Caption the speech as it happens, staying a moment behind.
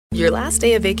Your last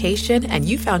day of vacation and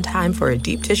you found time for a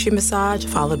deep tissue massage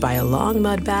followed by a long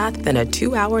mud bath, then a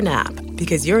 2-hour nap.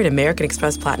 Because you're an American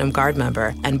Express Platinum Card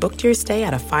member and booked your stay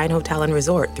at a fine hotel and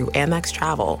resort through Amex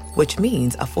Travel, which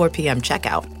means a 4 p.m.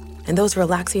 checkout. And those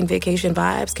relaxing vacation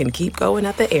vibes can keep going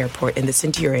at the airport in the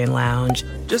Centurion Lounge.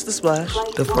 Just a splash.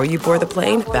 Before you board the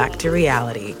plane, back to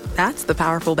reality. That's the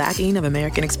powerful backing of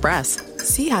American Express.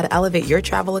 See how to elevate your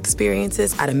travel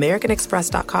experiences at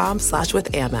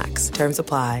americanexpress.com/withAmex. Terms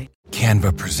apply.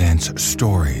 Canva presents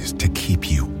stories to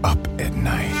keep you up at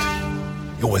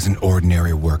night. It was an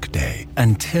ordinary workday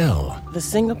until... The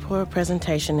Singapore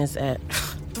presentation is at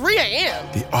 3 a.m.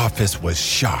 The office was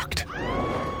shocked.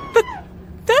 But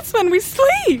that's when we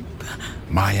sleep.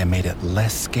 Maya made it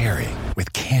less scary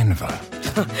with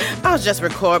Canva. I'll just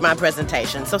record my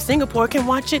presentation so Singapore can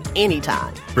watch it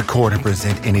anytime. Record and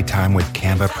present anytime with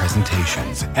Canva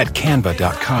presentations at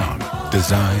canva.com.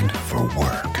 Designed for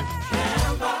work.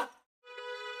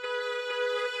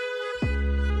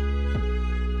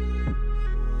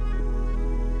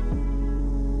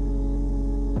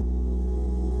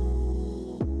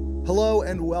 Hello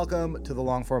and welcome to the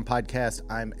Longform Podcast.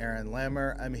 I'm Aaron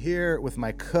Lammer. I'm here with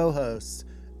my co-hosts,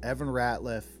 Evan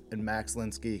Ratliff and Max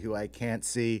Linsky, who I can't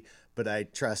see, but I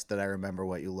trust that I remember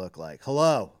what you look like.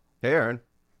 Hello. Hey, Aaron.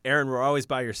 Aaron, we're always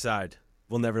by your side.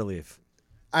 We'll never leave.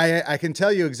 I can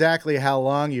tell you exactly how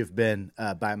long you've been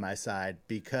by my side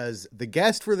because the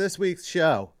guest for this week's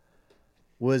show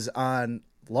was on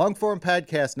Longform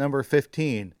Podcast number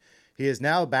 15. He is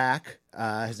now back.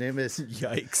 His name is...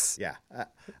 Yikes. Yeah.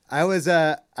 I was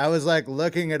like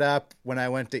looking it up when I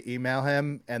went to email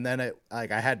him, and then I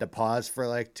had to pause for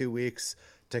like 2 weeks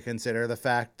to consider the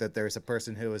fact that there's a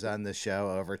person who was on this show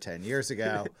over 10 years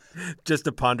ago. Just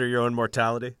to ponder your own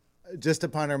mortality? Just to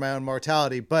ponder my own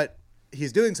mortality. But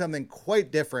he's doing something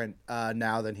quite different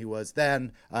now than he was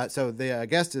then. So the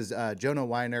guest is Jonah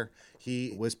Weiner.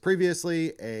 He was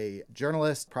previously a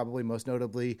journalist, probably most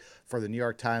notably for the New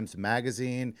York Times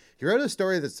Magazine. He wrote a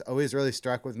story that's always really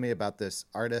struck with me about this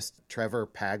artist, Trevor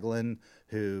Paglen,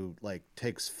 who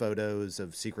takes photos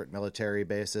of secret military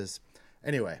bases.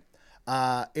 Anyway,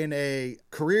 in a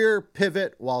career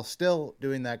pivot while still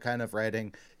doing that kind of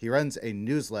writing, he runs a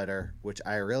newsletter, which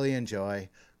I really enjoy,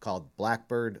 called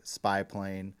Blackbird Spy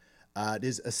Plane. It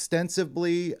is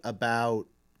ostensibly about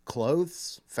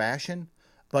clothes, fashion,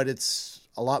 but it's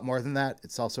a lot more than that.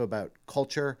 It's also about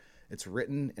culture. It's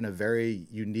written in a very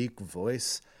unique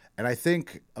voice, and I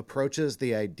think approaches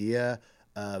the idea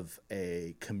of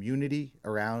a community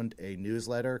around a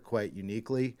newsletter quite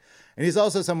uniquely. And he's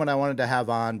also someone I wanted to have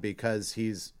on because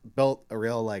he's built a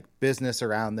real business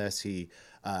around this. He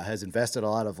has invested a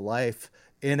lot of life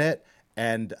in it.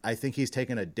 And I think he's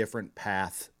taken a different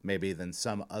path maybe than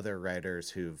some other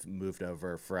writers who've moved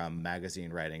over from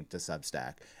magazine writing to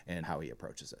Substack and how he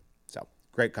approaches it. So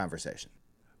great conversation.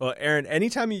 Well, Aaron,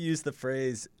 anytime you use the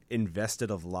phrase invested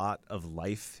a lot of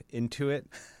life into it,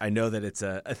 I know that it's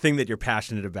a thing that you're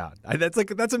passionate about.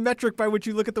 That's a metric by which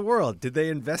you look at the world. Did they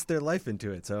invest their life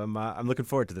into it? So I'm looking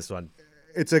forward to this one.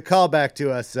 It's a callback to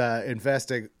us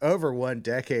investing over 1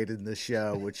 decade in this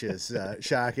show, which is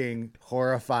shocking,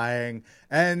 horrifying,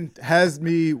 and has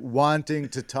me wanting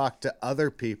to talk to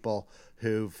other people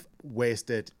who've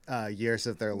wasted years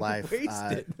of their life.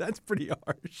 Wasted? That's pretty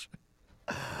harsh.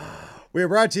 We are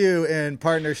brought to you in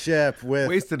partnership with...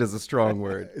 Wasted is a strong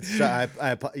word.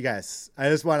 You guys, I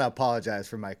just want to apologize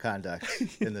for my conduct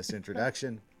in this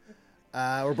introduction.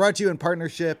 We're brought to you in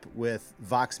partnership with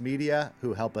Vox Media,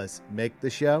 who help us make the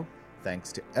show.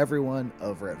 Thanks to everyone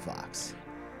over at Vox.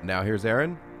 Now here's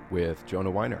Aaron with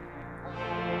Jonah Weiner.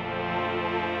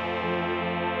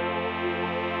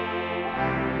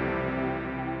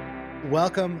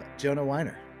 Welcome, Jonah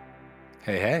Weiner.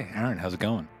 Hey, Aaron, how's it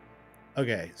going?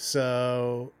 Okay,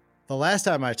 so the last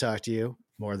time I talked to you,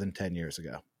 more than 10 years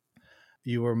ago,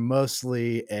 you were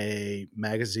mostly a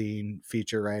magazine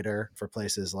feature writer for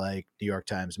places like New York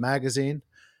Times Magazine,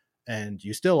 and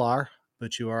you still are,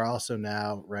 but you are also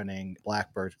now running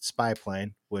Blackbird Spy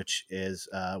Plane, which is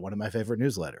one of my favorite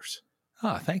newsletters.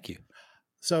 Oh, thank you.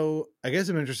 So I guess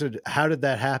I'm interested, how did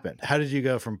that happen? How did you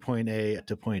go from point A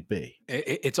to point B?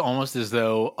 It's almost as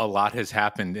though a lot has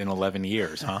happened in 11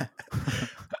 years, huh?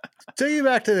 Take you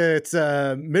back to it's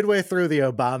midway through the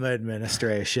Obama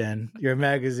administration. You're a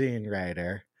magazine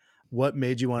writer. What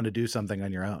made you want to do something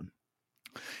on your own?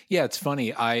 Yeah, it's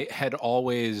funny. I had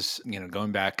always,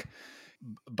 going back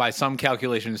by some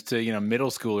calculations to,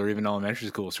 middle school or even elementary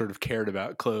school, sort of cared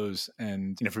about clothes.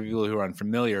 And, for people who are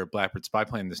unfamiliar, Blackbird Spy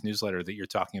Plane, this newsletter that you're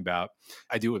talking about,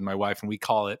 I do it with my wife, and we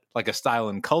call it like a style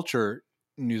and culture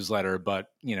newsletter, but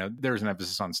there's an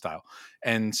emphasis on style.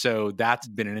 And so that's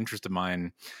been an interest of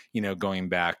mine, going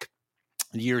back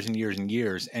years and years and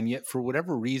years. And yet for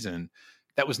whatever reason,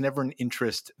 that was never an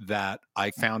interest that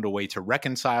I found a way to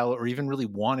reconcile or even really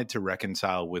wanted to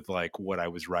reconcile with like what I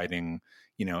was writing,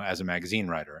 as a magazine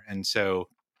writer. And so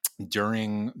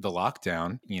during the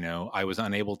lockdown, I was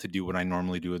unable to do what I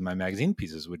normally do with my magazine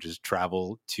pieces, which is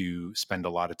travel to spend a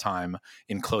lot of time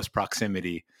in close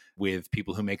proximity with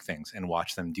people who make things and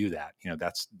watch them do that.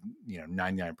 That's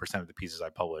 99% of the pieces I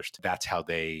published. That's how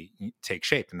they take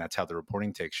shape, and that's how the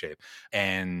reporting takes shape.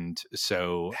 And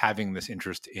so having this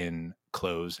interest in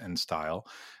clothes and style,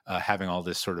 having all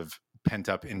this sort of pent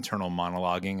up internal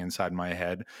monologuing inside my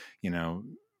head,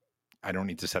 I don't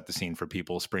need to set the scene for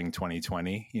people. Spring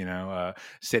 2020,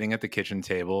 sitting at the kitchen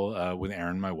table with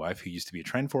Erin, my wife, who used to be a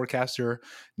trend forecaster.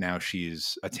 Now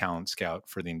she's a talent scout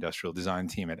for the industrial design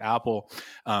team at Apple.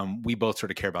 We both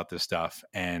sort of care about this stuff.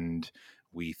 And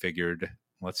we figured,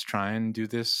 let's try and do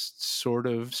this sort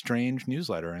of strange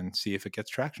newsletter and see if it gets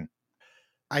traction.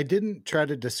 I didn't try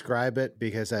to describe it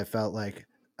because I felt like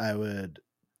I would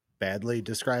badly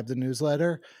describe the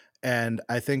newsletter. And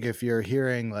I think if you're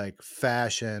hearing like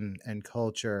fashion and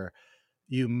culture,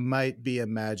 you might be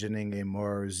imagining a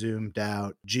more zoomed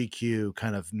out GQ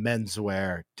kind of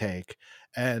menswear take.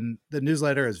 And the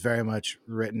newsletter is very much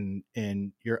written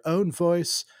in your own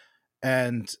voice,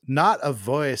 and not a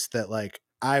voice that like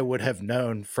I would have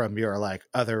known from your like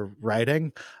other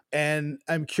writing. And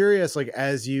I'm curious, like,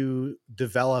 as you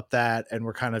develop that and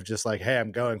we're kind of just like, hey,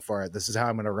 I'm going for it, this is how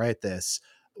I'm going to write this,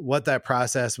 what that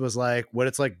process was like, what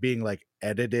it's like being like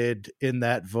edited in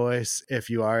that voice, if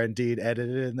you are indeed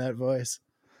edited in that voice.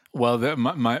 Well,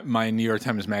 my New York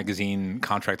Times Magazine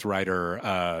contract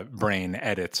writer brain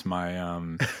edits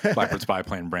my Blackbird spy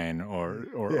plane brain,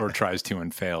 or tries to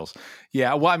and fails.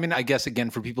 Yeah, well, I mean, I guess again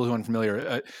for people who are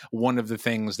unfamiliar, one of the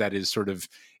things that is sort of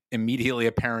immediately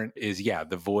apparent is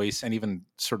the voice and even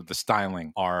sort of the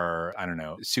styling are, I don't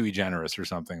know, sui generis or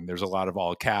something. There's a lot of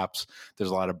all caps. There's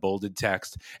a lot of bolded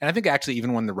text, and I think actually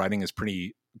even when the writing is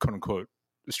pretty quote unquote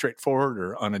straightforward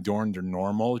or unadorned or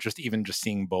normal, just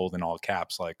seeing bold in all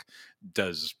caps like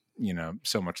does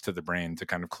so much to the brain to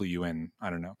kind of clue you in,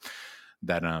 I don't know,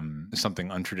 that something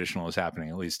untraditional is happening,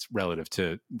 at least relative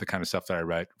to the kind of stuff that I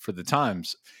write for the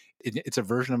Times. It's a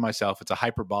version of myself. It's a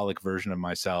hyperbolic version of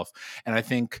myself. And I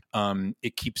think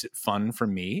it keeps it fun for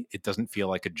me. It doesn't feel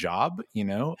like a job,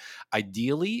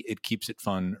 Ideally, it keeps it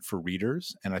fun for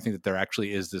readers. And I think that there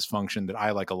actually is this function that I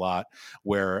like a lot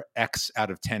where X out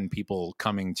of 10 people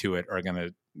coming to it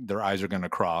their eyes are going to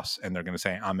cross and they're going to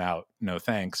say, I'm out, no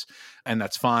thanks. And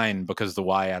that's fine because the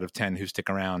Y out of 10 who stick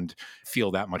around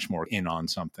feel that much more in on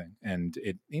something. And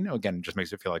it, again, just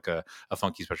makes it feel like a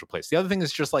funky special place. The other thing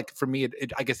is just like, for me,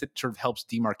 I guess it sort of helps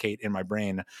demarcate in my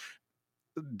brain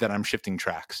that I'm shifting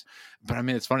tracks. But I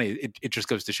mean, it's funny. It just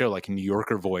goes to show like New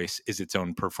Yorker voice is its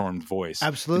own performed voice.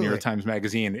 Absolutely. The New York Times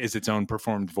Magazine is its own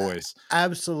performed voice.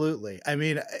 Absolutely. I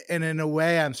mean, and in a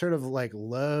way, I'm sort of like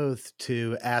loath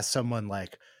to ask someone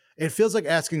like, it feels like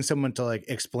asking someone to like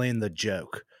explain the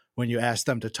joke when you ask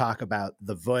them to talk about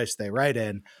the voice they write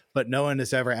in, but no one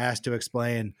is ever asked to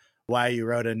explain why you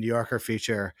wrote a New Yorker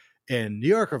feature in New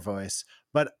Yorker voice.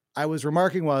 But I was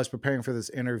remarking while I was preparing for this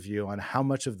interview on how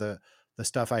much of the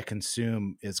stuff I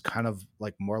consume is kind of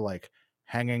like more like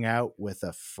hanging out with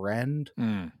a friend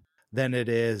than it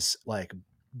is like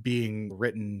being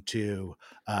written to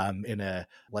in a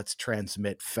let's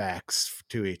transmit facts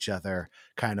to each other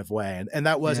kind of way. And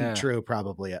that wasn't true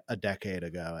probably a decade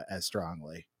ago as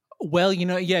strongly. Well,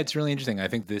 it's really interesting. I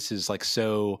think this is like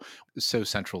so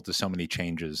central to so many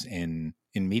changes in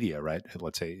media, right?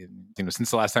 Let's say,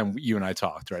 since the last time you and I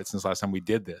talked, right? Since the last time we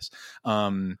did this.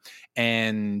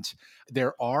 And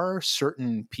there are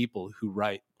certain people who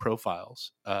write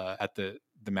profiles at the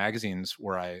magazines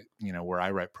where I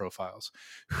write profiles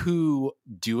who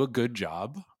do a good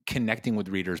job connecting with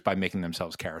readers by making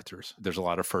themselves characters. There's a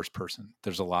lot of first person.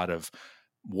 There's a lot of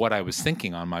what I was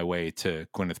thinking on my way to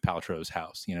Gwyneth Paltrow's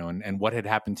house, and what had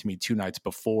happened to me 2 nights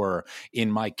before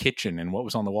in my kitchen, and what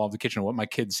was on the wall of the kitchen, what my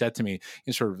kids said to me,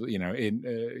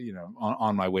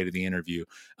 on my way to the interview.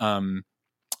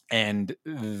 And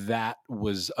that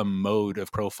was a mode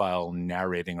of profile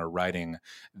narrating or writing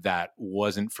that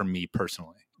wasn't for me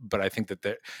personally. But I think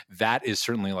that is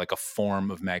certainly like a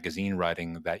form of magazine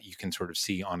writing that you can sort of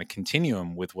see on a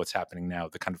continuum with what's happening now,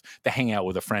 the kind of the hang out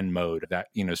with a friend mode that,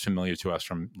 is familiar to us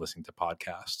from listening to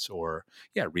podcasts or,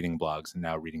 reading blogs and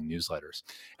now reading newsletters.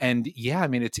 And I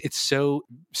mean, it's so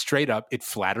straight up, it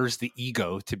flatters the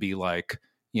ego to be like,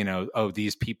 oh,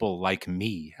 these people like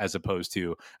me, as opposed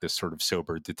to this sort of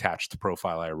sober, detached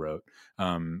profile I wrote.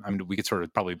 I mean, we could sort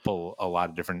of probably pull a lot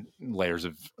of different layers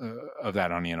of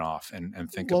that onion off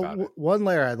and think about it. One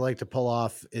layer I'd like to pull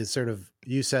off is sort of,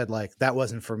 you said like, that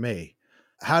wasn't for me.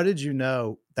 How did you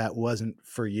know that wasn't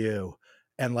for you?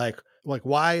 And like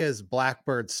why is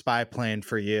Blackbird spy plane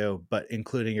for you, but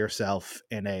including yourself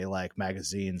in a like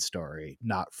magazine story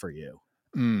not for you?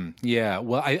 Yeah.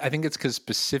 Well, I think it's because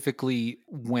specifically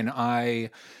when I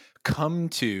come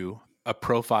to a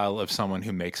profile of someone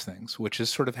who makes things, which is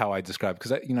sort of how I describe,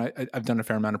 because I've done a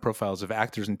fair amount of profiles of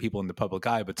actors and people in the public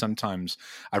eye, but sometimes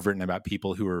I've written about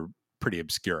people who are pretty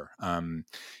obscure.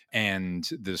 And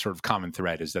the sort of common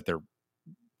thread is that they're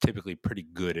typically pretty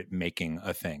good at making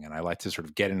a thing. And I like to sort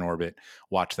of get in orbit,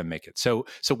 watch them make it. So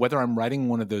whether I'm writing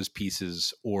one of those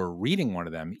pieces or reading one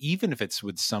of them, even if it's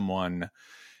with someone,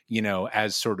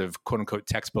 as sort of quote unquote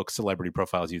textbook celebrity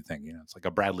profiles, you'd think, it's like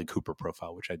a Bradley Cooper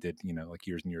profile, which I did, like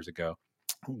years and years ago.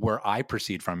 Where I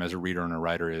proceed from as a reader and a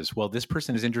writer is, well, this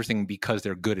person is interesting because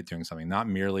they're good at doing something, not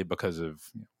merely because of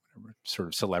sort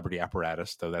of celebrity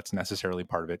apparatus, though that's necessarily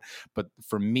part of it. But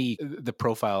for me, the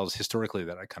profiles historically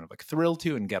that I kind of like thrill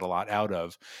to and get a lot out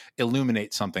of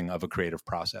illuminate something of a creative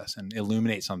process and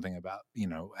illuminate something about,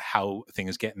 how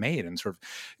things get made and sort of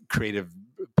creative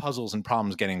puzzles and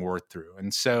problems getting worked through.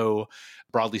 And so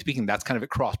broadly speaking, that's kind of at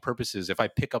cross purposes. If I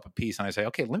pick up a piece and I say,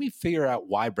 okay, let me figure out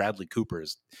why Bradley Cooper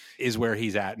is where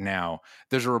he's at now.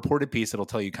 There's a reported piece that'll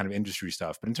tell you kind of industry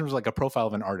stuff. But in terms of like a profile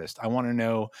of an artist, I want to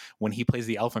know when he plays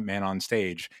the Elephant Man on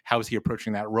stage, how is he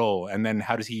approaching that role? And then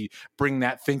how does he bring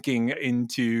that thinking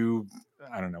into,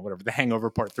 I don't know, whatever, The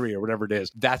Hangover Part 3 or whatever it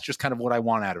is. That's just kind of what I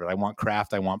want out of it. I want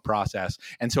craft, I want process.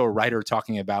 And so a writer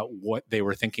talking about what they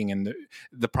were thinking and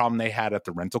the problem they had at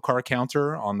the rental car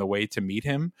counter on the way to meet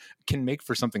him can make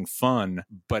for something fun,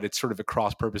 but it's sort of at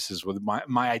cross purposes with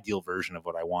my ideal version of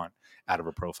what I want out of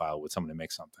a profile with someone to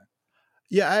make something.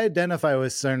 Yeah, I identify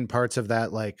with certain parts of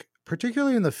that, like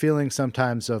particularly in the feeling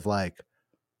sometimes of like,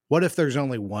 what if there's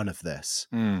only one of this?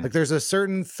 Like there's a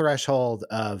certain threshold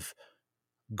of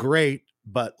great,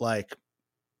 but like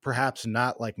perhaps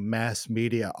not like mass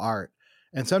media art.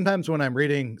 And sometimes when I'm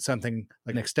reading something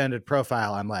like an extended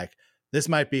profile, I'm like, this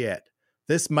might be it.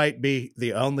 This might be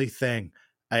the only thing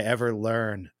I ever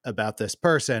learn about this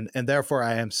person. And therefore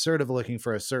I am sort of looking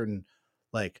for a certain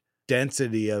like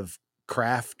density of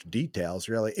craft details,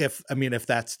 really. If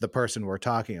that's the person we're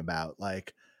talking about,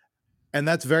 like, and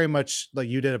that's very much like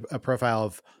you did a profile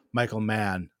of Michael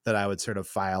Mann that I would sort of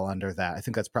file under that. I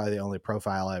think that's probably the only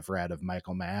profile I've read of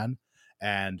Michael Mann.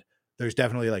 And there's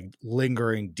definitely like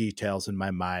lingering details in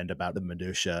my mind about the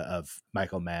minutia of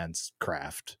Michael Mann's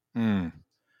craft.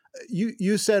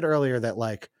 You said earlier that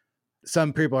like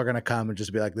some people are going to come and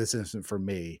just be like, this isn't for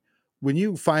me. When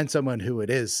you find someone who it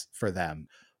is for them,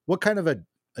 what kind of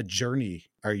a journey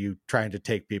are you trying to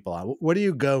take people on? What do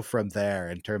you go from there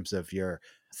in terms of your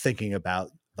thinking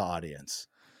about the audience?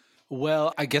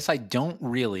 Well, I guess I don't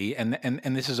really, and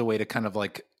this is a way to kind of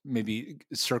like maybe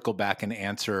circle back and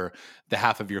answer the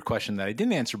half of your question that I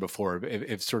didn't answer before.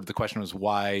 If sort of the question was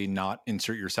why not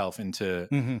insert yourself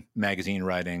into magazine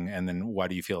writing, and then why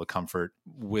do you feel a comfort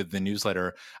with the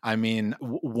newsletter? I mean,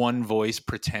 one voice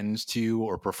pretends to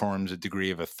or performs a degree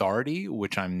of authority,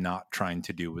 which I'm not trying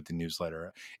to do with the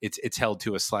newsletter. It's held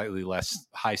to a slightly less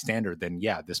high standard than,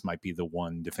 yeah, this might be the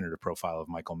one definitive profile of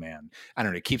Michael Mann. I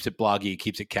don't know. It keeps it bloggy, it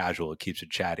keeps it casual, it keeps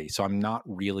it chatty. So I'm not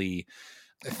really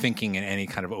thinking in any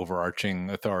kind of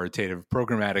overarching, authoritative,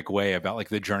 programmatic way about like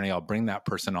the journey I'll bring that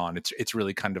person on. It's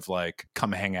really kind of like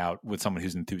come hang out with someone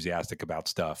who's enthusiastic about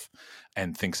stuff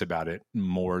and thinks about it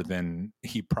more than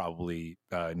he probably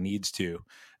needs to.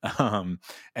 And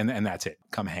that's it.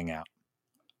 Come hang out.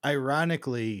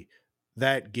 Ironically,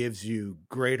 that gives you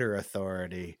greater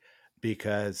authority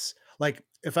because like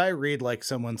if I read like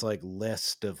someone's like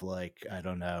list of like, I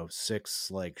don't know, 6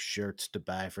 like shirts to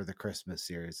buy for the Christmas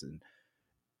series, and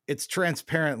it's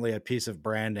transparently a piece of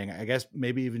branding. I guess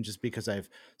maybe even just because I've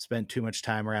spent too much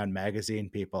time around magazine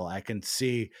people, I can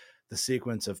see the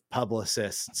sequence of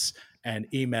publicists and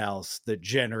emails that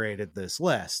generated this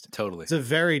list. Totally. It's a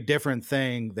very different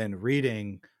thing than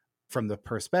reading from the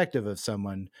perspective of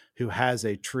someone who has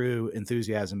a true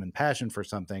enthusiasm and passion for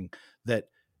something that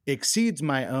exceeds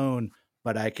my own,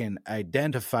 but I can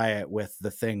identify it with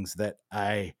the things that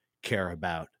I care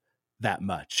about that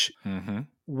much.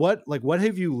 What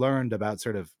have you learned about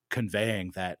sort of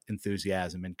conveying that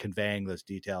enthusiasm and conveying those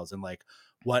details and like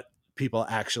what people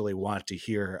actually want to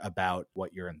hear about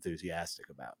what you're enthusiastic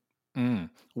about?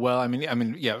 Well,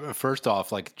 yeah. First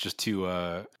off, like just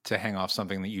to hang off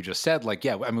something that you just said, like,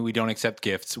 yeah, I mean, we don't accept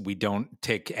gifts. We don't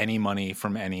take any money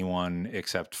from anyone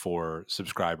except for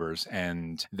subscribers,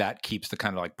 and that keeps the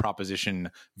kind of like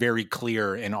proposition very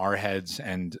clear in our heads,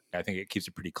 and I think it keeps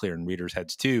it pretty clear in readers'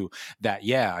 heads too. That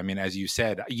yeah, I mean, as you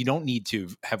said, you don't need to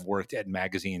have worked at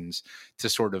magazines to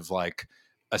sort of like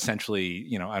essentially,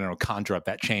 I don't know, conjure up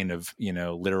that chain of,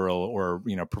 literal or,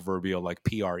 proverbial like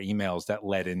PR emails that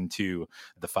led into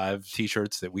the 5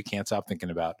 t-shirts that we can't stop thinking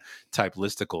about type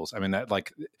listicles. I mean, that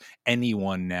like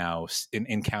anyone now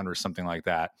encounters something like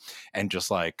that and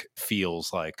just like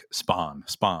feels like spawn.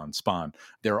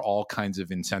 There are all kinds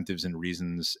of incentives and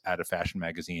reasons at a fashion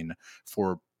magazine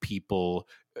for people,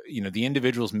 the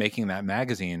individuals making that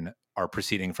magazine are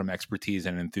proceeding from expertise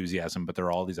and enthusiasm, but there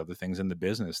are all these other things in the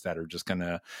business that are just going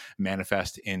to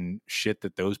manifest in shit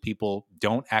that those people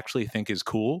don't actually think is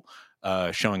cool,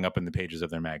 showing up in the pages of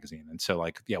their magazine. And so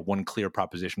like, yeah, one clear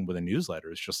proposition with a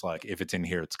newsletter is just like, if it's in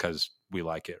here, it's because we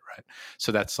like it, right?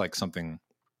 So that's like something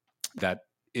that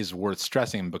is worth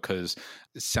stressing, because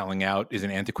selling out is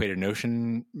an antiquated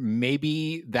notion.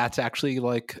 Maybe that's actually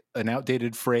like an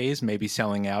outdated phrase. Maybe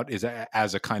selling out is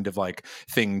as a kind of like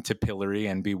thing to pillory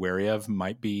and be wary of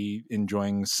might be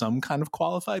enjoying some kind of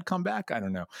qualified comeback. I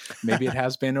don't know. Maybe it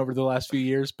has been over the last few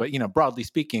years, but broadly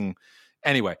speaking,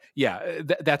 anyway, yeah,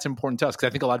 that's important to us, because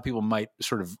I think a lot of people might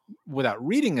sort of, without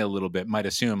reading a little bit, might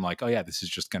assume like, oh yeah, this is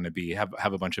just going to be have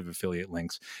a bunch of affiliate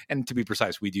links. And to be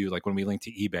precise, we do, like when we link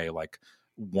to eBay, like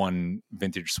one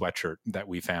vintage sweatshirt that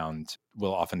we found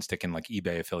will often stick in like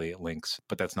eBay affiliate links,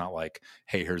 but that's not like,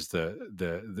 hey, here's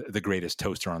the greatest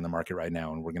toaster on the market right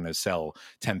now, and we're going to sell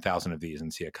 10,000 of these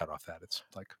and see a cut off that. It's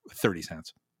like 30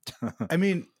 cents. I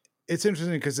mean, it's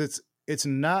interesting because it's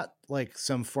not like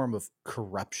some form of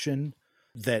corruption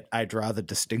that I draw the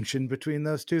distinction between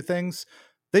those two things.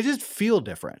 They just feel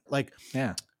different. Like,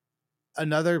 yeah.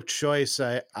 Another choice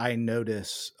I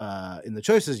notice in the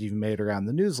choices you've made around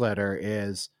the newsletter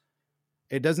is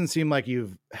it doesn't seem like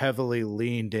you've heavily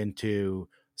leaned into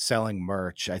selling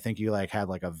merch. I think you like had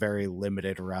like a very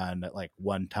limited run at like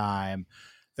one time.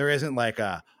 There isn't like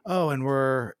and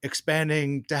we're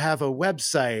expanding to have a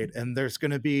website and there's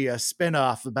going to be a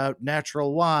spinoff about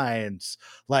natural wines.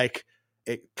 Like,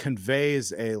 it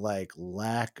conveys a like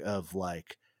lack of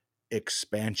like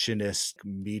expansionist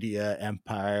media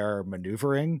empire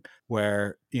maneuvering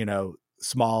where,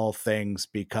 small things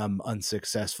become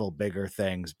unsuccessful, bigger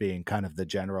things being kind of the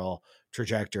general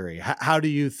trajectory. How do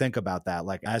you think about that?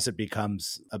 Like, as it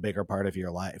becomes a bigger part of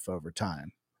your life over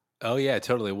time? Oh yeah,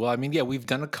 totally. Well, I mean, yeah, we've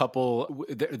done a couple.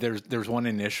 There's one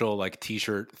initial like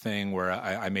T-shirt thing where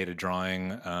I made a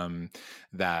drawing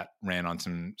that ran on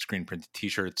some screen printed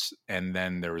T-shirts, and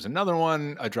then there was another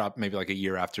one I dropped maybe like a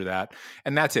year after that,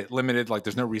 and that's it. Limited, like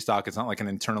there's no restock. It's not like an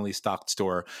internally stocked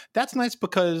store. That's nice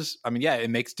because I mean, yeah, it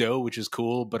makes dough, which is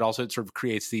cool, but also it sort of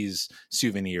creates these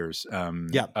souvenirs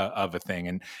of a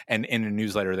thing, and in a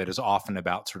newsletter that is often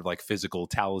about sort of like physical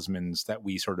talismans that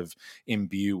we sort of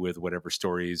imbue with whatever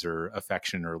stories or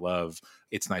affection or love.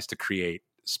 It's nice to create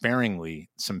sparingly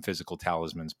some physical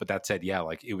talismans. But that said, yeah,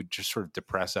 like it would just sort of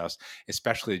depress us,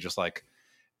 especially just like,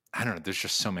 I don't know, there's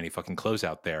just so many fucking clothes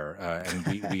out there.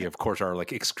 And we of course are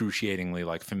like excruciatingly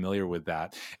like familiar with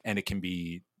that. And it can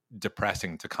be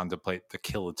depressing to contemplate the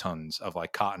kilotons of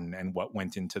like cotton and what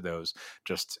went into those,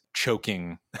 just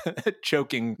choking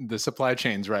the supply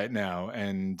chains right now,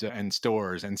 and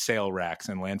stores and sale racks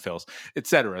and landfills,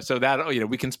 etc. So that,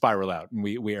 we can spiral out, and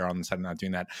we are on the side of not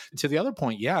doing that. To the other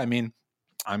point, yeah, I mean,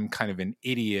 I'm kind of an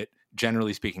idiot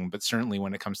generally speaking, but certainly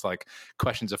when it comes to like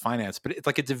questions of finance, but it's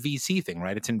like, it's a VC thing,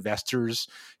 right? It's investors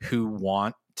who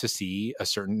want to see a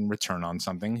certain return on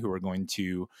something, who are going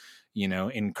to,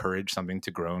 encourage something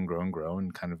to grow and grow and grow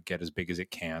and kind of get as big as it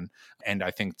can. And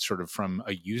I think sort of from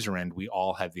a user end, we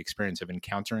all have the experience of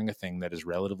encountering a thing that is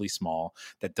relatively small,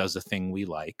 that does a thing we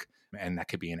like. And that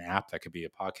could be an app, that could be a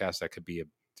podcast, that could be a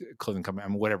clothing company, I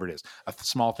mean, whatever it is, a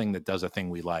small thing that does a thing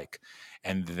we like.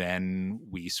 And then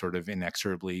we sort of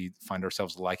inexorably find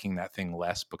ourselves liking that thing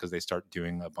less because they start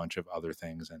doing a bunch of other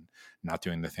things and not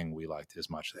doing the thing we liked as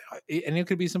much. And it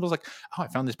could be simple as like, oh, I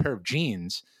found this pair of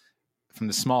jeans from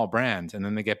the small brand, and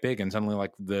then they get big and suddenly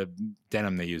like the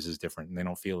denim they use is different and they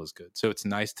don't feel as good. So it's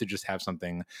nice to just have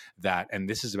something that, and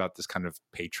this is about this kind of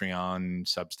Patreon,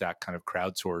 Substack kind of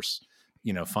crowdsource,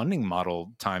 funding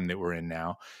model time that we're in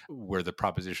now, where the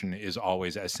proposition is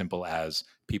always as simple as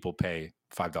people pay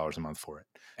 $5 a month for it.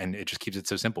 And it just keeps it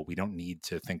so simple. We don't need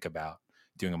to think about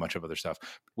doing a bunch of other stuff.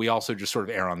 We also just sort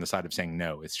of err on the side of saying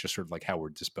no. It's just sort of like how we're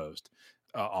disposed,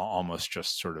 almost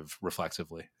just sort of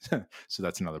reflexively. So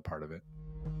that's another part of it.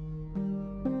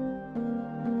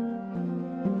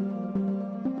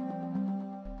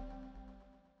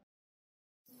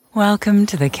 Welcome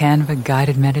to the Canva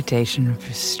guided meditation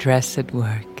for stress at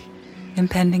work.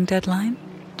 Impending deadline?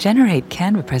 Generate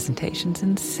Canva presentations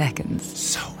in seconds.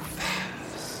 So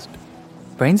fast.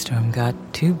 Brainstorm got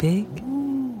too big?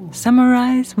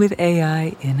 Summarize with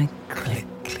AI in a click.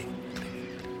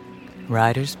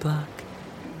 Writer's block?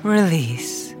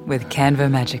 Release with Canva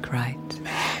Magic Write.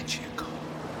 Magical.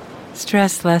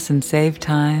 Stress less and save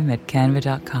time at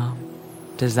canva.com.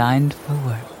 Designed for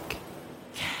work.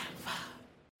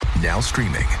 Now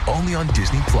streaming only on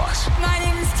Disney Plus. My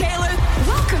name is Taylor.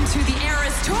 Welcome to the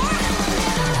Eras Tour.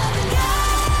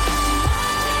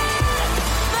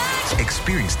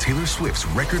 Experience Taylor Swift's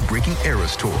record-breaking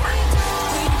Eras Tour.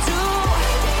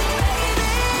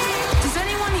 Does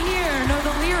anyone here know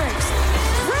the lyrics?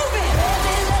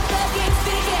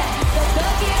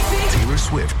 Taylor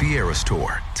Swift The Eras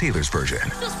Tour, Taylor's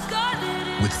version.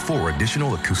 With 4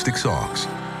 additional acoustic songs.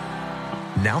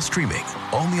 Now streaming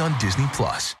only on Disney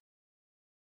Plus.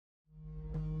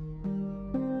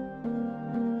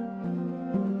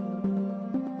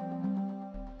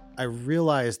 I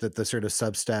realize that the sort of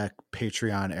Substack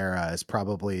Patreon era is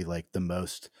probably like the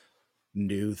most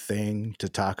new thing to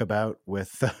talk about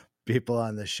with people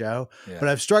on the show, but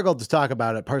I've struggled to talk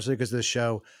about it partially because this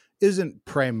show isn't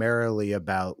primarily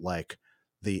about like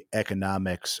the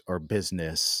economics or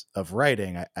business of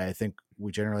writing. I think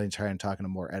we generally try and talk in a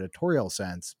more editorial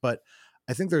sense, but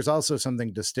I think there's also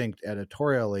something distinct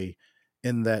editorially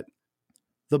in that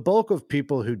the bulk of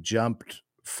people who jumped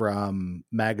from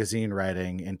magazine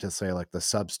writing into, say, like the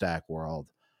Substack world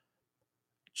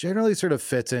generally sort of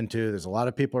fits into, there's a lot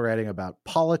of people writing about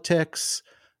politics,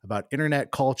 about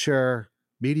internet culture,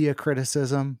 media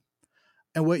criticism.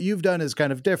 And what you've done is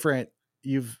kind of different.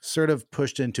 You've sort of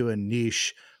pushed into a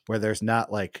niche where there's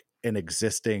not like an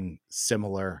existing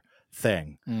similar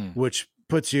thing, which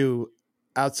puts you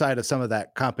outside of some of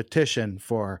that competition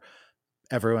for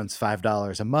everyone's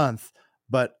 $5 a month.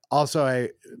 But also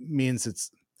means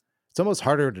it's almost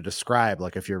harder to describe,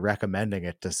 like if you're recommending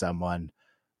it to someone,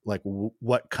 like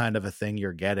what kind of a thing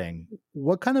you're getting.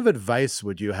 What kind of advice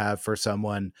would you have for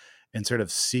someone in sort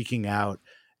of seeking out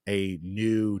a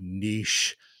new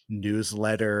niche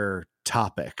newsletter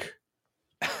topic?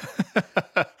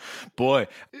 Boy,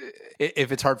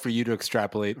 if it's hard for you to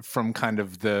extrapolate from kind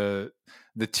of the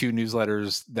 2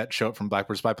 newsletters that show up from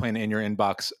Blackbird Spy Plane in your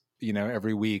inbox, you know,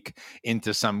 every week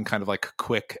into some kind of like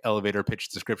quick elevator pitch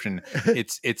description,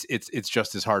 it's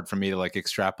just as hard for me to like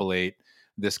extrapolate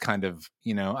this kind of,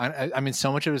 you know, I mean,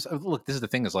 so much of it is, look, this is the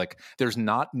thing is like, there's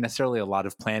not necessarily a lot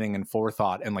of planning and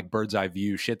forethought and like bird's eye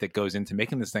view shit that goes into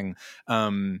making this thing. I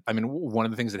mean, one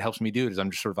of the things that helps me do it is I'm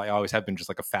just sort of, I always have been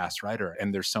just like a fast writer,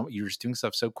 and you're just doing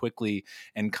stuff so quickly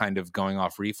and kind of going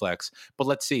off reflex. But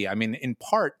let's see, I mean, in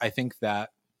part, I think that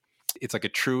it's like a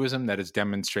truism that is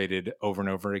demonstrated over and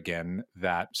over again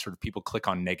that sort of people click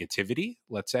on negativity,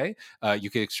 let's say. You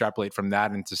could extrapolate from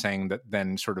that into saying that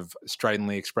then sort of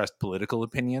stridently expressed political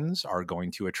opinions are going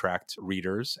to attract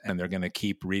readers, and they're going to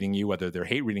keep reading you, whether they're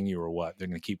hate reading you or what. They're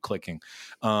going to keep clicking.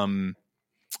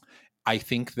 I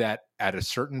think that at a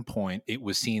certain point, it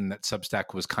was seen that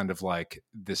Substack was kind of like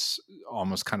this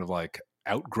almost kind of like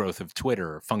outgrowth of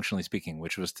Twitter, functionally speaking,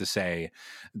 which was to say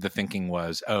the thinking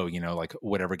was, oh, you know, like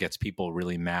whatever gets people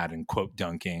really mad and quote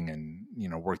dunking and, you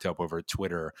know, worked up over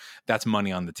Twitter, that's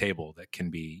money on the table that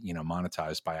can be, you know,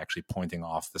 monetized by actually pointing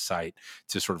off the site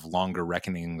to sort of longer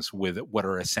reckonings with what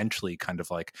are essentially kind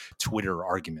of like Twitter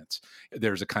arguments.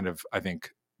 There's a kind of, I think,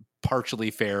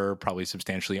 partially fair, probably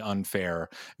substantially unfair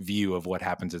view of what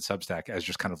happens at Substack as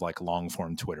just kind of like long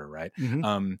form Twitter, right?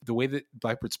 Mm-hmm. The way that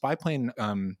Blackbird Spy Plane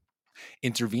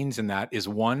intervenes in that is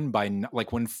one by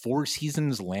like when Four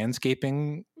Seasons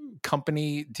Landscaping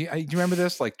Company, do you remember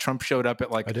this? Like Trump showed up at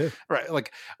like, I do. Right,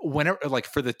 like whenever, like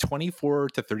for the 24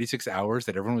 to 36 hours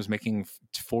that everyone was making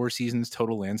Four Seasons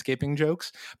total landscaping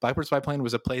jokes, Blackbird Spy Plane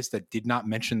was a place that did not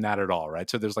mention that at all, right?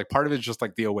 So there's like part of it is just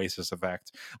like the Oasis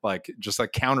effect, like just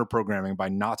like counter programming by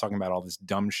not talking about all this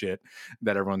dumb shit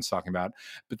that everyone's talking about.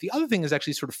 But the other thing is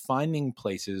actually sort of finding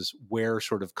places where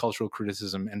sort of cultural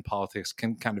criticism and politics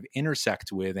can kind of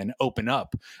intersect with and open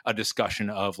up a discussion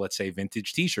of, let's say,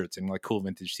 vintage t-shirts and like cool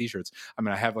vintage t-shirts. I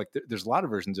mean, I have like, there's a lot of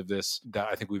versions of this that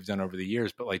I think we've done over the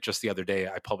years, but like just the other day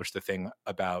I published a thing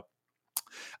about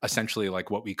essentially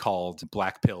like what we called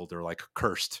black pilled or like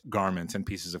cursed garments and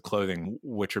pieces of clothing,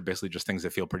 which are basically just things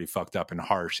that feel pretty fucked up and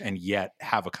harsh and yet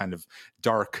have a kind of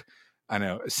dark, I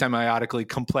know, semiotically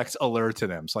complex allure to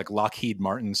them. It's like Lockheed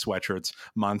Martin sweatshirts,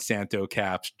 Monsanto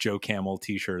caps, Joe Camel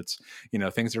t-shirts, you know,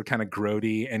 things that are kind of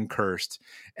grody and cursed,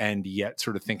 and yet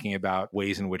sort of thinking about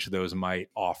ways in which those might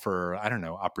offer, I don't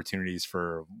know, opportunities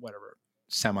for whatever,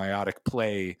 semiotic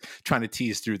play trying to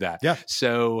tease through that. Yeah.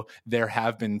 So there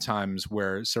have been times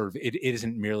where sort of it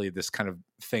isn't merely this kind of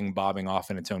thing bobbing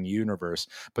off in its own universe,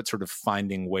 but sort of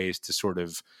finding ways to sort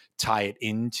of tie it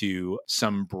into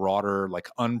some broader, like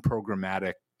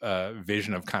unprogrammatic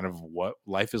vision of kind of what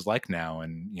life is like now.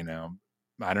 And, you know,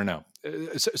 I don't know.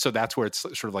 So that's where it's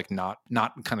sort of like not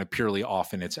kind of purely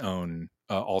off in its own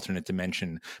alternate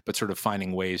dimension, but sort of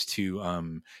finding ways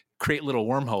to create little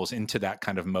wormholes into that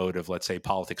kind of mode of, let's say,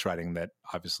 politics writing that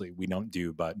obviously we don't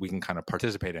do, but we can kind of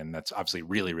participate in. That's obviously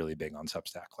really, really big on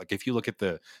Substack. Like if you look at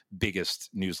the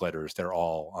biggest newsletters, they're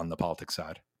all on the politics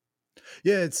side.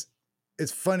 Yeah,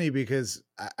 it's funny because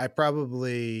I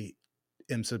probably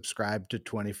am subscribed to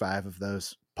 25 of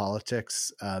those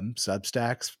politics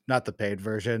Substacks, not the paid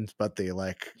versions, but the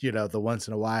the once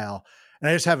in a while, and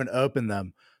I just haven't opened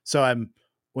them. So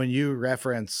when you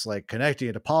reference like connecting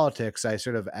it to politics, I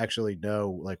sort of actually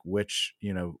know like which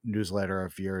newsletter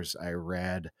of yours I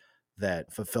read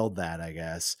that fulfilled that, I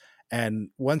guess. And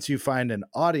once you find an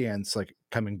audience, like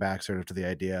coming back sort of to the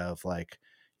idea of like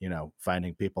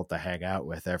finding people to hang out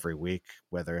with every week,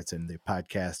 whether it's in the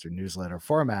podcast or newsletter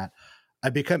format, I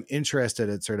become interested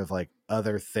in sort of like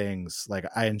other things. Like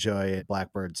I enjoy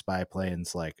Blackbird Spy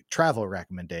Plane's like travel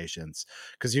recommendations,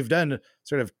 because you've done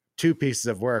sort of two pieces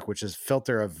of work, which is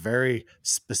filter a very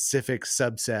specific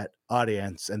subset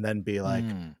audience and then be like,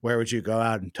 where would you go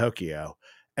out in Tokyo?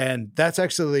 And that's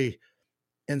actually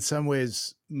in some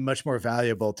ways much more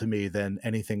valuable to me than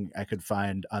anything I could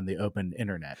find on the open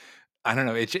internet. I don't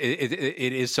know. It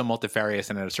is so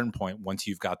multifarious. And at a certain point, once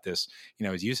you've got this,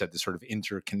 as you said, this sort of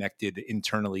interconnected,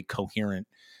 internally coherent,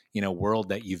 world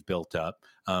that you've built up,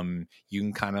 you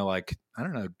can kind of like, I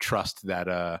don't know, trust that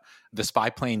the Spy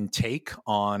Plane take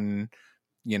on,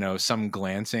 some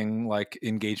glancing like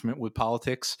engagement with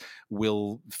politics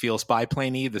will feel Spy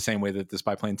Plane-y the same way that the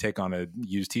Spy Plane take on a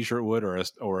used t-shirt would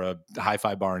or a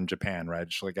hi-fi bar in Japan, right?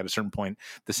 Just like at a certain point,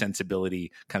 the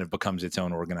sensibility kind of becomes its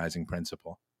own organizing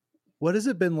principle. What has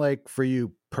it been like for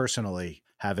you personally,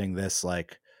 having this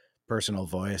like personal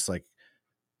voice? Like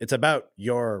it's about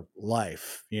your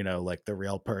life, like the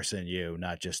real person you,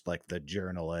 not just like the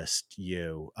journalist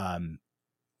you.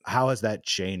 How has that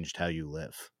changed how you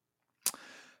live?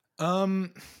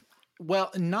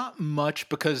 Well, not much,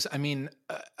 because I mean,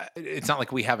 it's not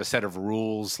like we have a set of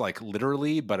rules, like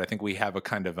literally, but I think we have a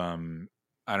kind of,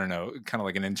 I don't know, kind of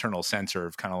like an internal censor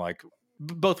of kind of like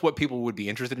both what people would be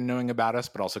interested in knowing about us,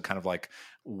 but also kind of like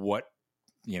what,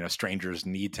 strangers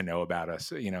need to know about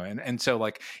us, and so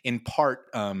like in part,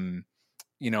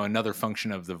 another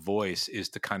function of the voice is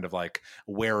to kind of like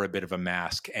wear a bit of a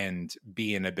mask and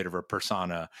be in a bit of a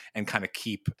persona and kind of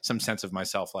keep some sense of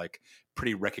myself, like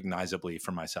pretty recognizably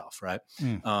for myself. Right.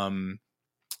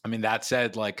 I mean, that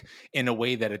said, like in a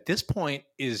way that at this point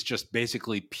is just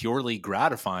basically purely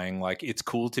gratifying. Like it's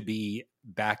cool to be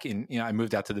back in, I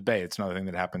moved out to the Bay. It's another thing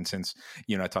that happened since,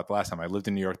 I talked the last time. I lived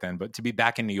in New York then, but to be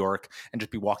back in New York and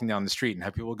just be walking down the street and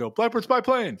have people go, Blackbird Spy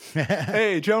Plane,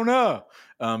 hey, Jonah.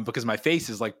 Because my face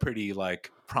is like pretty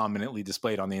like prominently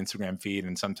displayed on the Instagram feed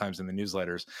and sometimes in the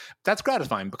newsletters. That's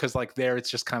gratifying because like there, it's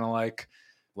just kind of like,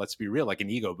 let's be real, like an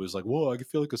ego boost, like, whoa, I can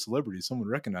feel like a celebrity. Someone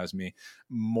recognized me.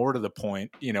 More to the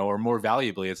point, or more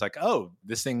valuably, it's like, oh,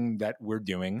 this thing that we're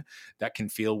doing that can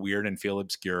feel weird and feel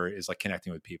obscure is like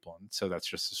connecting with people. And so that's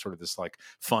just sort of this like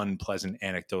fun, pleasant,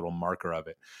 anecdotal marker of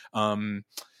it.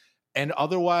 And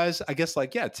otherwise, I guess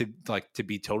like, yeah, to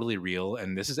be totally real.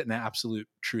 And this is an absolute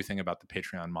true thing about the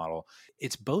Patreon model.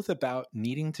 It's both about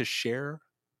needing to share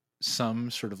some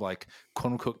sort of like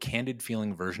quote unquote candid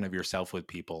feeling version of yourself with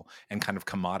people and kind of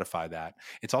commodify that.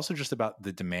 It's also just about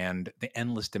the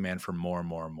endless demand for more and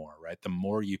more and more, right? The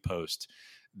more you post,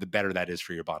 the better that is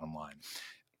for your bottom line.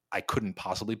 I couldn't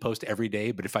possibly post every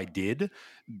day, but if I did,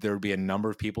 there would be a number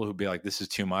of people who'd be like, this is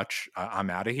too much. I'm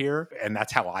out of here. And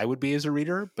that's how I would be as a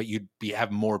reader, but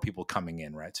have more people coming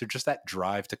in, right? So just that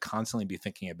drive to constantly be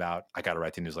thinking about, I got to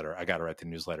write the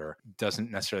newsletter doesn't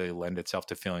necessarily lend itself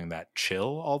to feeling that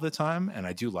chill all the time. And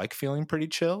I do like feeling pretty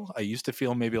chill. I used to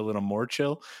feel maybe a little more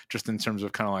chill just in terms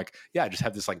of kind of like, yeah, I just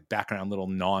have this like background little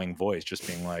gnawing voice, just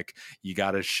being like, you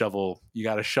got to shovel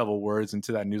words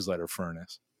into that newsletter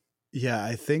furnace. Yeah,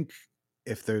 I think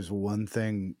if there's one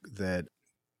thing that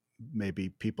maybe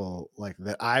people like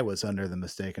that I was under the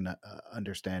mistaken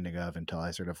understanding of until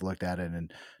I sort of looked at it,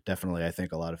 and definitely I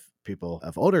think a lot of people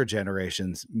of older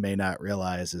generations may not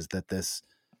realize, is that this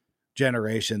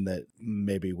generation that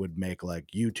maybe would make like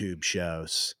YouTube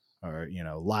shows or,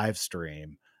 live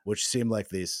stream, which seem like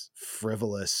these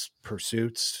frivolous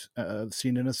pursuits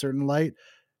seen in a certain light,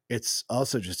 it's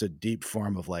also just a deep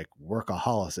form of like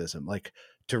workaholicism. Like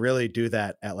to really do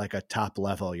that at like a top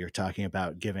level, you're talking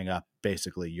about giving up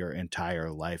basically your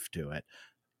entire life to it,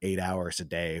 8 hours a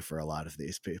day for a lot of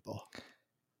these people.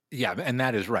 Yeah, and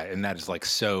that is right. And that is like,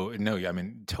 so no, I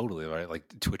mean, totally right.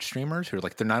 Like Twitch streamers who are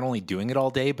like, they're not only doing it all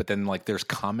day, but then like there's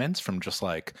comments from just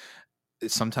like,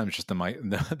 sometimes just the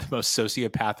most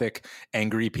sociopathic,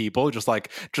 angry people, just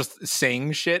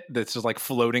saying shit that's just like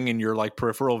floating in your like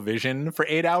peripheral vision for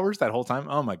 8 hours that whole time.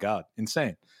 Oh my God,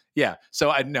 insane. Yeah.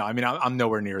 So I'm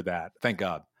nowhere near that. Thank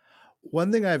God.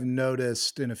 One thing I've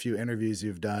noticed in a few interviews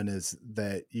you've done is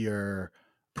that you're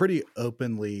pretty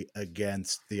openly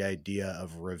against the idea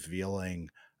of revealing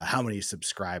how many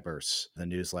subscribers the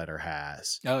newsletter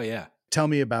has. Oh yeah. Tell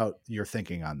me about your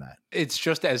thinking on that. It's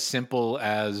just as simple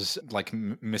as like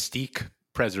mystique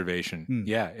preservation.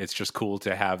 Yeah, it's just cool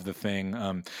to have the thing.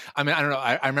 I mean, I don't know.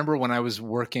 I remember when I was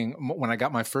working, when I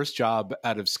got my first job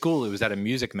out of school, it was at a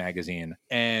music magazine.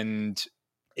 And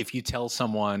if you tell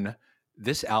someone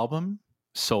this album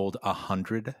sold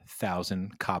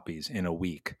 100,000 copies in a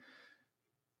week,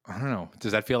 I don't know.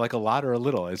 Does that feel like a lot or a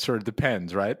little? It sort of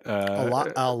depends, right? A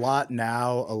lot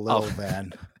now, a little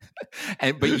then.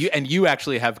 But you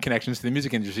actually have connections to the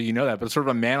music industry, you know that. But sort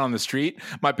of a man on the street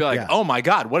might be like, "Oh my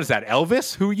God, what is that?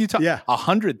 Elvis? Who are you talking?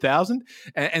 100,000?"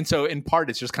 And so in part,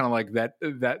 it's just kind of like that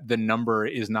the number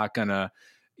is not gonna.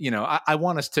 I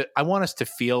want us to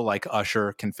feel like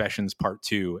Usher Confessions Part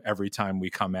 2 every time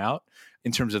we come out,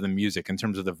 in terms of the music, in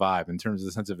terms of the vibe, in terms of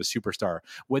the sense of a superstar.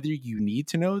 Whether you need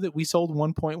to know that we sold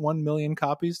 1.1 million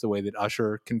copies the way that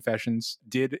Usher Confessions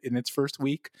did in its first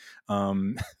week.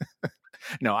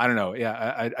 No, I don't know.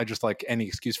 Yeah, I just like any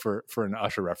excuse for an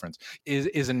Usher reference.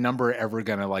 Is a number ever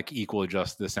gonna like equal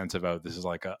just the sense of, oh, this is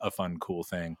like a fun, cool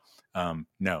thing?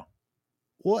 No.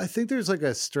 Well, I think there's like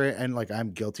a straight, and like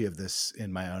I'm guilty of this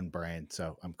in my own brain,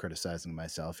 so I'm criticizing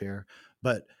myself here.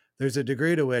 But there's a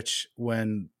degree to which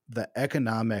when the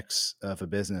economics of a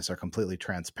business are completely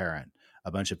transparent,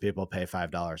 a bunch of people pay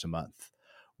 $5 a month.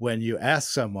 When you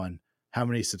ask someone, how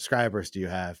many subscribers do you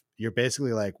have? You're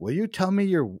basically like, will you tell me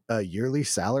your yearly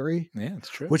salary? Yeah, it's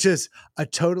true. Which is a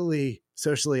totally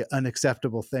socially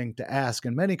unacceptable thing to ask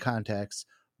in many contexts.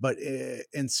 But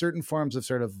in certain forms of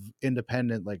sort of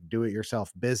independent, like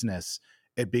do-it-yourself business,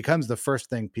 it becomes the first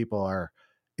thing people are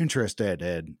interested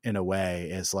in a way,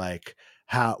 is like,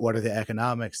 what are the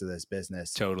economics of this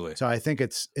business? Totally. So I think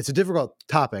it's a difficult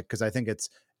topic, because I think it's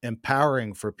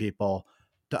empowering for people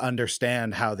to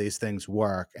understand how these things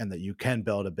work and that you can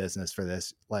build a business for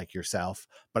this like yourself.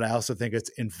 But I also think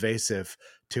it's invasive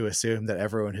to assume that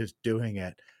everyone who's doing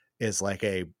it is like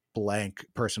a blank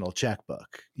personal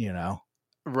checkbook, you know?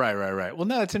 Right. Well,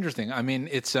 no, it's interesting. I mean,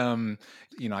 it's, I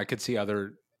could see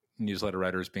other newsletter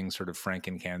writers being sort of frank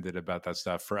and candid about that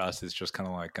stuff. For us, it's just kind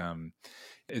of like,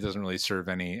 it doesn't really serve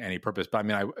any purpose. But I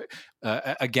mean,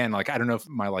 again, like, I don't know if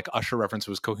my like Usher reference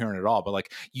was coherent at all, but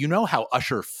like, how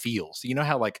Usher feels,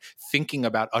 how like thinking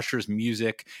about Usher's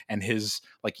music and his,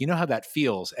 like, how that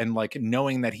feels. And like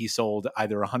knowing that he sold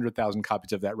either 100,000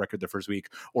 copies of that record the first week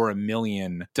or 1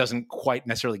 million doesn't quite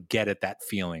necessarily get at that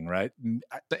feeling, right?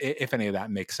 If any of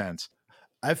that makes sense.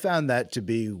 I found that to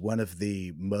be one of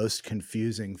the most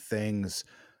confusing things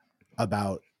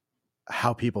about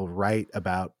how people write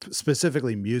about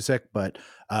specifically music, but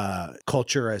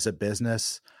culture as a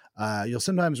business. You'll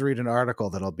sometimes read an article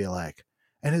that'll be like,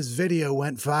 and his video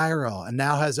went viral and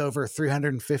now has over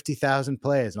 350,000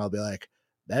 plays. And I'll be like,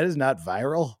 that is not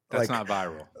viral. That's like, not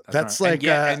viral. That's not. like,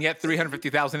 and yet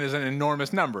 350,000 is an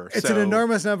enormous number. It's an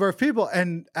enormous number of people,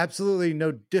 and absolutely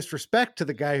no disrespect to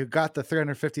the guy who got the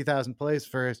 350,000 plays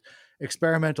for his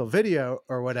experimental video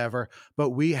or whatever. But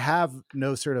we have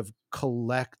no sort of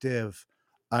collective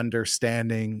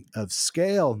understanding of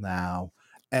scale now.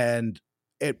 And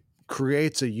it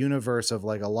creates a universe of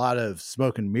like a lot of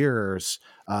smoke and mirrors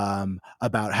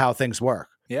about how things work.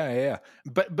 Yeah.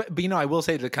 But I will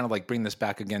say, to kind of like bring this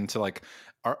back again to like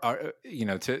our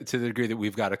to the degree that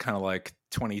we've got a kind of like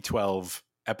 2012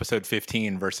 episode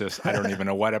 15 versus I don't even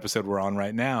know what episode we're on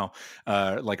right now,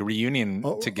 like a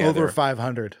reunion together. Over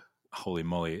 500. Holy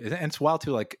moly. And it's wild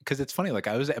too, like, because it's funny, like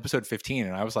I was at episode 15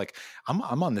 and I was like, I'm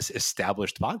on this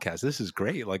established podcast. This is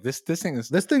great. Like this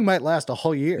thing might last a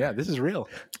whole year. Yeah, this is real.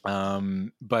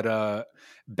 But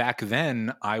back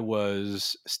then I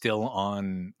was still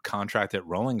on contract at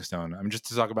Rolling Stone. I mean, just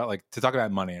to talk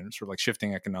about money and sort of like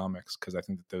shifting economics, because I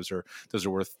think that those are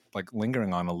worth like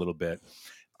lingering on a little bit.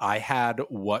 I had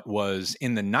what was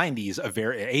in the 80s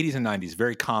and 90s,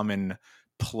 very common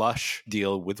plush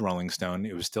deal with Rolling Stone.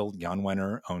 It was still Jan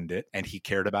Wenner owned it, and he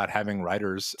cared about having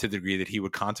writers to the degree that he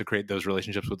would consecrate those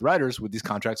relationships with writers with these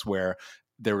contracts where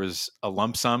there was a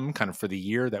lump sum kind of for the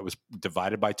year that was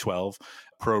divided by 12,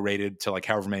 prorated to like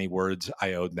however many words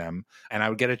I owed them. And I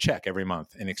would get a check every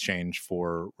month in exchange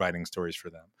for writing stories for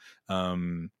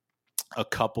them. A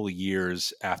couple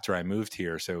years after I moved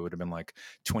here, so it would have been like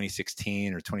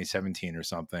 2016 or 2017 or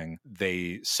something,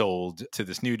 they sold to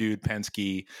this new dude,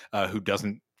 Penske, who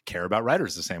doesn't care about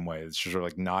writers the same way. It's just sort of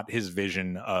like not his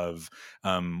vision of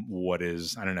what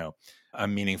is, I don't know, a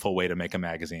meaningful way to make a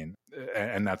magazine.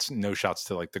 And that's no shots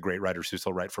to like the great writers who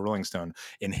still write for Rolling Stone.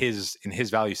 In his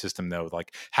value system, though,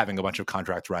 like having a bunch of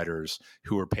contract writers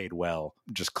who were paid well,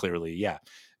 just clearly,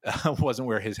 wasn't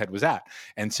where his head was at.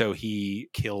 And so he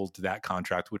killed that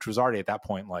contract, which was already at that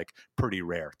point like pretty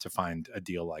rare to find a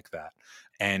deal like that.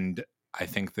 And I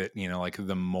think that, like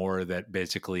the more that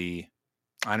basically,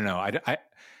 I don't know, I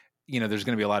there's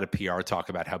going to be a lot of PR talk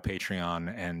about how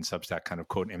Patreon and Substack kind of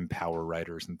quote empower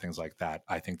writers and things like that.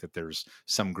 I think that there's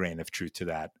some grain of truth to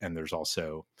that. And there's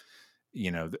also,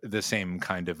 the same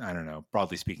kind of, I don't know,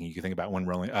 broadly speaking, you can think about when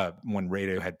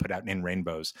Radiohead put out In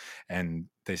Rainbows and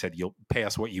they said, you'll pay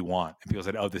us what you want. And people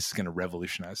said, oh, this is going to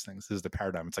revolutionize things. This is the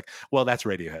paradigm. It's like, well, that's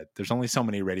Radiohead. There's only so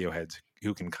many Radioheads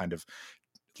who can kind of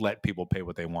let people pay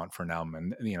what they want for an album.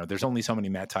 And, there's only so many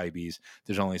Matt Taibbi's.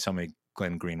 There's only so many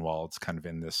Glenn Greenwalds kind of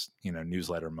in this,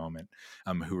 newsletter moment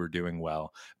who are doing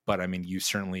well. But I mean, you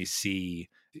certainly see,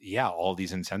 all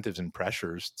these incentives and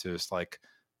pressures to just like,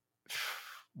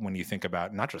 when you think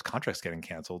about not just contracts getting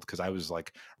canceled, because I was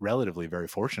like relatively very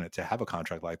fortunate to have a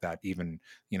contract like that, even,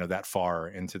 that far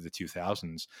into the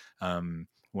 2000s.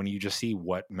 When you just see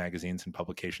what magazines and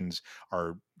publications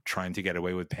are trying to get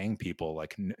away with paying people,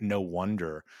 like no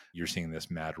wonder you're seeing this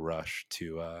mad rush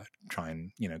to try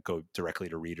and, go directly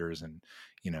to readers and,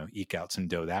 eke out some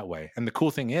dough that way. And the cool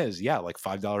thing is, like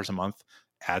 $5 a month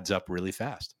adds up really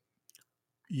fast.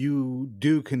 You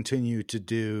do continue to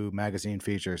do magazine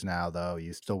features now, though.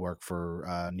 You still work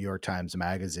for New York Times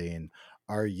Magazine.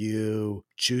 Are you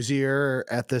choosier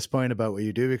at this point about what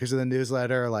you do because of the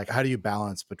newsletter? Like, how do you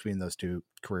balance between those two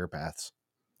career paths?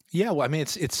 Yeah, well, I mean,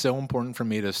 it's so important for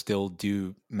me to still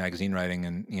do magazine writing,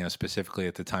 and specifically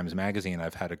at the Times Magazine,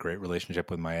 I've had a great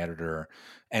relationship with my editor,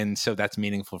 and so that's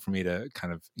meaningful for me to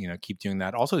kind of keep doing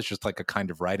that. Also, it's just like a kind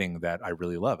of writing that I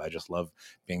really love. I just love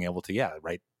being able to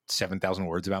write 7,000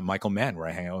 words about Michael Mann, where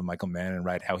I hang out with Michael Mann and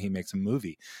write how he makes a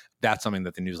movie. That's something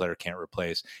that the newsletter can't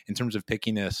replace. In terms of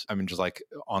pickiness, I mean, just like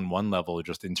on one level,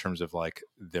 just in terms of like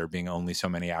there being only so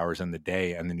many hours in the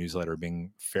day and the newsletter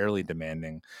being fairly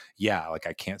demanding. Like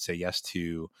I can't say yes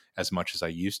to as much as I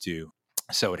used to.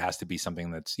 So it has to be something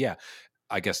that's,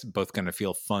 I guess both going to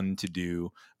feel fun to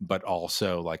do, but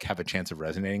also like have a chance of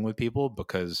resonating with people,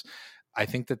 because I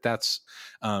think that that's,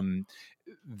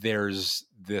 there's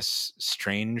this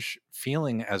strange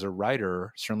feeling as a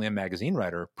writer, certainly a magazine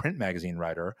writer, print magazine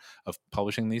writer, of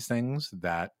publishing these things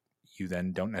that you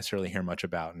then don't necessarily hear much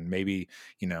about. And maybe,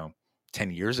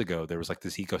 10 years ago, there was like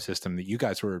this ecosystem that you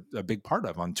guys were a big part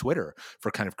of on Twitter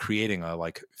for kind of creating a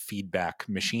like feedback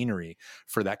machinery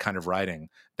for that kind of writing.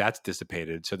 That's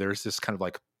dissipated. So there's this kind of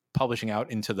like publishing out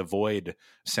into the void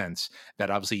sense that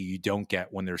obviously you don't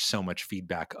get when there's so much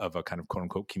feedback of a kind of quote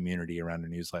unquote community around a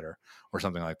newsletter or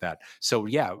something like that. So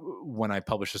when I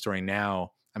publish a story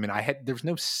now, I mean, there's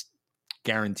no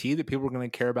guarantee that people were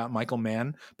going to care about Michael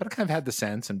Mann, but I kind of had the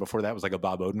sense. And before that was like a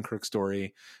Bob Odenkirk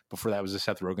story. Before that was a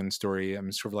Seth Rogen story.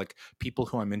 I'm sort of like people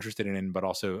who I'm interested in, but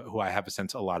also who I have a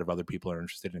sense a lot of other people are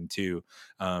interested in too.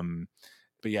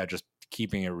 But just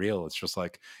keeping it real. It's just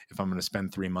like, if I'm going to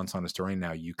spend 3 months on a story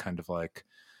now, you kind of like,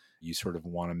 you sort of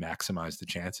want to maximize the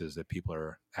chances that people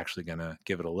are actually going to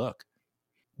give it a look.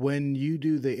 When you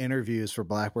do the interviews for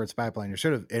Blackbird's Pipeline, you're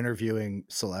sort of interviewing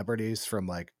celebrities from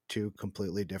like two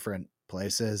completely different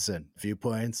places and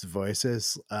viewpoints,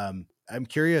 voices. I'm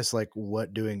curious, like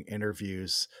what doing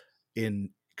interviews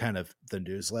in kind of the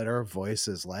newsletter voice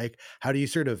is like. How do you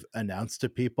sort of announce to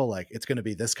people like it's going to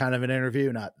be this kind of an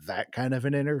interview, not that kind of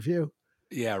an interview?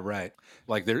 Yeah, right.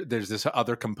 Like there's this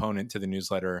other component to the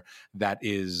newsletter that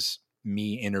is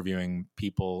me interviewing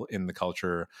people in the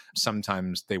culture.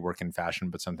 Sometimes they work in fashion,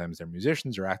 but sometimes they're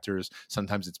musicians or actors.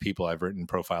 Sometimes it's people I've written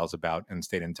profiles about and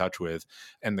stayed in touch with.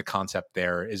 And the concept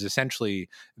there is essentially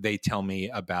they tell me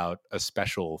about a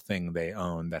special thing they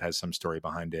own that has some story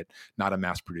behind it, not a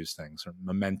mass-produced thing, so a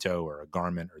memento or a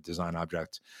garment or design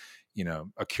object,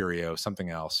 a curio, something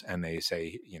else. And they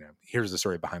say, here's the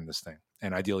story behind this thing.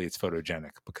 And ideally it's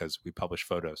photogenic because we publish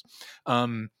photos.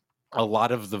 A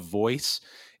lot of the voice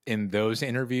in those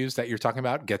interviews that you're talking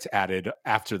about gets added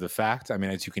after the fact. I mean,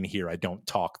 as you can hear, I don't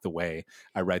talk the way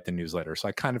I write the newsletter. So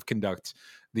I kind of conduct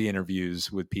the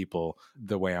interviews with people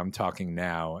the way I'm talking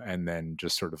now, and then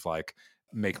just sort of like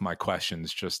make my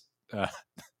questions just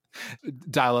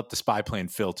dial up the spy plane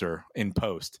filter in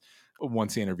post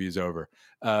once the interview's over.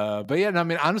 But yeah, no, I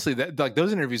mean, honestly, like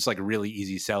those interviews like really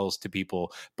easy sells to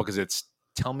people because it's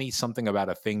tell me something about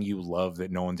a thing you love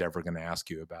that no one's ever going to ask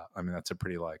you about. I mean, that's a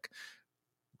pretty like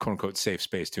quote unquote safe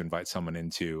space to invite someone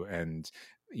into. And,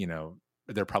 you know,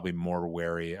 they're probably more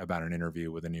wary about an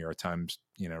interview with a New York Times,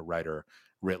 you know, writer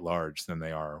writ large than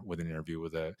they are with an interview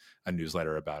with a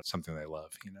newsletter about something they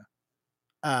love, you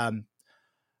know?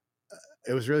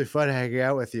 It was really fun hanging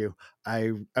out with you.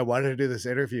 I wanted to do this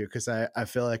interview because I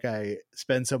feel like I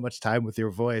spend so much time with your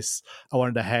voice. I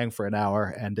wanted to hang for an hour,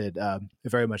 and it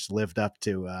very much lived up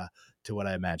to what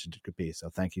I imagined it could be. So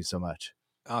thank you so much.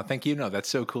 Oh, thank you. No, that's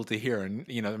so cool to hear. And,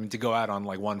 you know, I mean, to go out on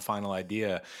like one final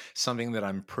idea, something that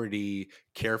I'm pretty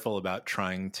careful about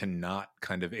trying to not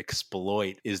kind of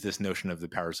exploit is this notion of the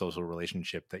parasocial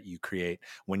relationship that you create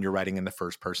when you're writing in the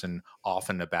first person,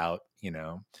 often about, you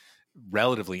know,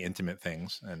 relatively intimate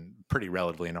things, and pretty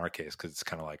relatively in our case, because it's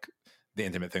kind of like the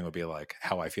intimate thing would be like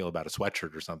how I feel about a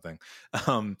sweatshirt or something.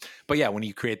 But yeah, when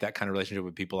you create that kind of relationship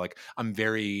with people, like I'm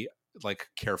very like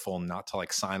careful not to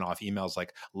like sign off emails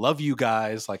like love you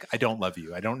guys, like I don't love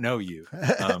you, I don't know you.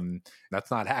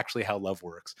 That's not actually how love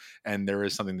works. And there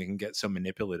is something that can get so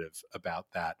manipulative about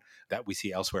that we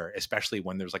see elsewhere, especially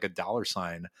when there's like a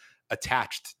 $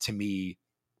 attached to me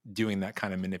doing that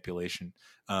kind of manipulation.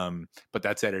 But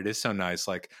that said, it is so nice,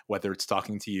 like whether it's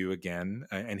talking to you again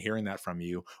and hearing that from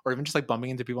you, or even just like bumping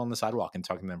into people on the sidewalk and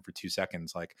talking to them for 2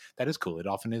 seconds, like that is cool. It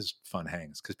often is fun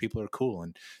hangs because people are cool.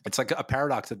 And it's like a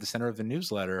paradox at the center of the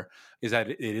newsletter is that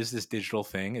it is this digital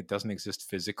thing. It doesn't exist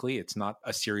physically. It's not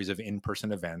a series of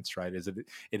in-person events, right? It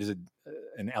is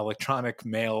an electronic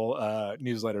mail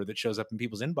newsletter that shows up in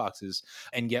people's inboxes.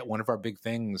 And yet one of our big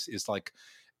things is like,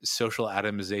 social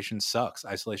atomization sucks.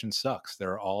 Isolation sucks.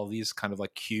 There are all these kind of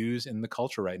like cues in the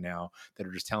culture right now that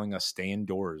are just telling us stay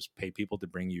indoors, pay people to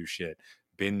bring you shit,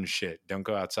 binge shit, don't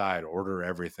go outside, order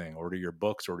everything, order your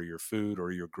books, order your food,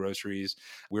 order your groceries.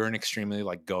 We're an extremely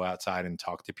like go outside and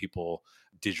talk to people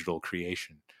digital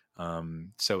creation.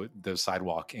 So those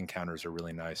sidewalk encounters are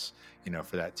really nice, you know,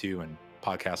 for that too. And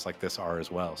podcasts like this are as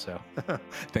well. So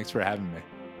thanks for having me.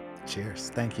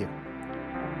 Cheers. Thank you.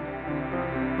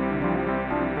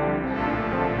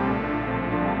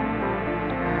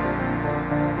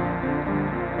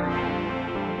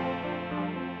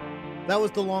 That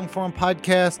was the Long Form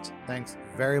Podcast. Thanks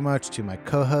very much to my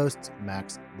co-hosts,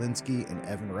 Max Linsky and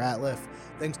Evan Ratliff.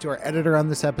 Thanks to our editor on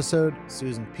this episode,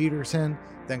 Susan Peterson.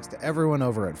 Thanks to everyone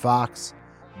over at Vox.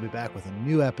 We'll be back with a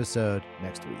new episode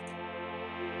next week.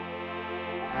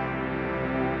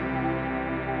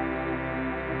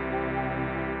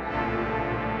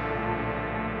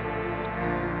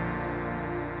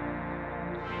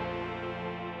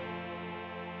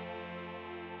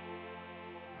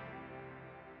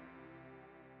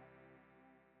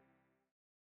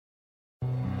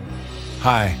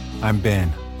 Hi, I'm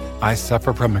Ben. I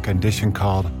suffer from a condition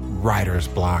called writer's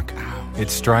block.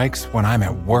 It strikes when I'm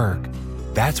at work.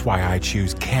 That's why I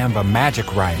choose Canva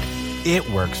Magic Write. It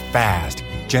works fast,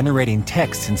 generating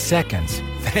text in seconds,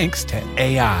 thanks to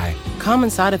AI.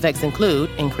 Common side effects include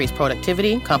increased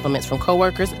productivity, compliments from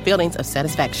coworkers, feelings of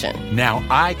satisfaction. Now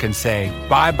I can say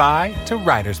bye-bye to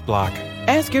writer's block.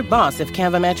 Ask your boss if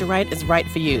Canva Magic Write is right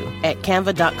for you at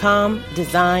canva.com,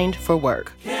 designed for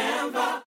work.